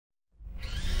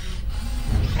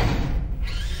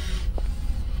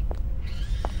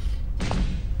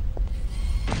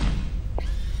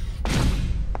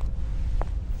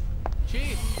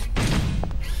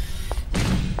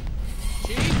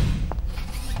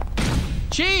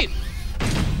Chief!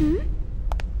 Hmm?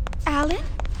 Alan?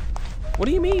 What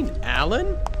do you mean,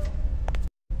 Alan?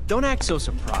 Don't act so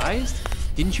surprised.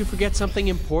 Didn't you forget something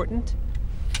important?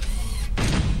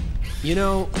 You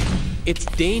know, it's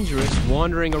dangerous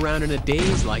wandering around in a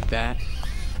daze like that.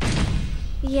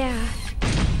 Yeah.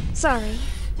 Sorry.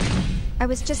 I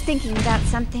was just thinking about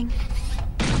something.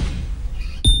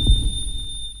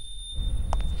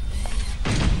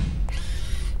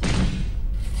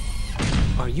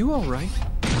 Are you all right?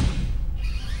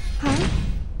 Huh?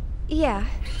 Yeah.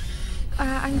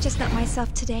 I'm just not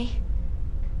myself today.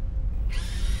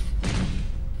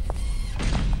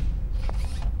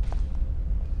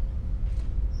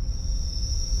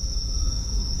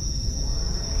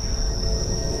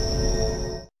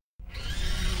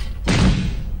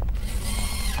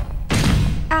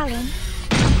 Alan,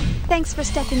 thanks for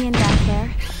stepping in back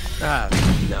there.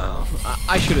 No.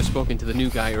 I should have spoken to the new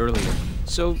guy earlier,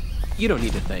 so you don't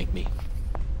need to thank me.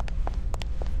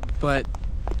 But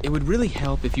it would really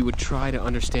help if you would try to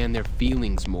understand their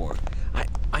feelings more.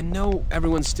 I know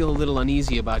everyone's still a little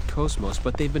uneasy about Cosmos,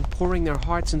 but they've been pouring their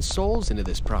hearts and souls into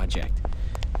this project.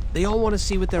 They all want to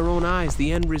see with their own eyes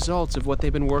the end results of what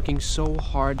they've been working so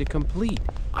hard to complete.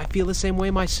 I feel the same way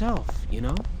myself, you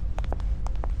know?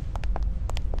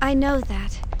 I know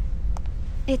that.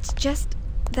 It's just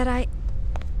that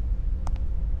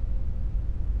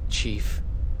Chief,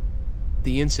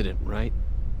 the incident, right?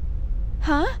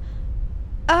 Huh?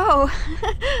 Oh,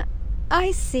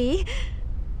 I see.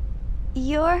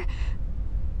 You're...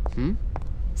 Hmm?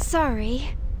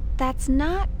 Sorry, that's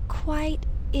not quite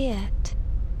it.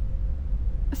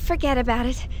 Forget about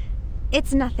it.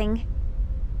 It's nothing.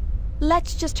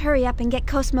 Let's just hurry up and get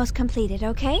Cosmos completed,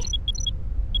 okay?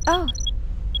 Oh.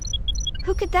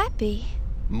 Who could that be?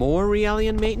 More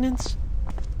Realian maintenance?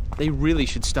 They really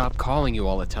should stop calling you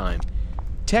all the time.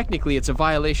 Technically, it's a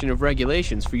violation of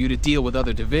regulations for you to deal with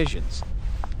other divisions.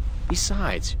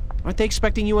 Besides, aren't they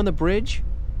expecting you on the bridge?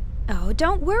 Oh,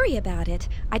 don't worry about it.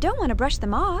 I don't want to brush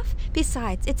them off.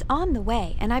 Besides, it's on the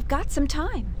way, and I've got some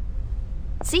time.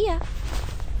 See ya.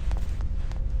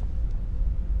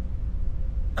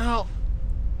 Oh.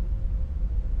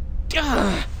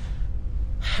 Ugh.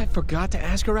 I forgot to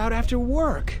ask her out after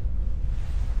work.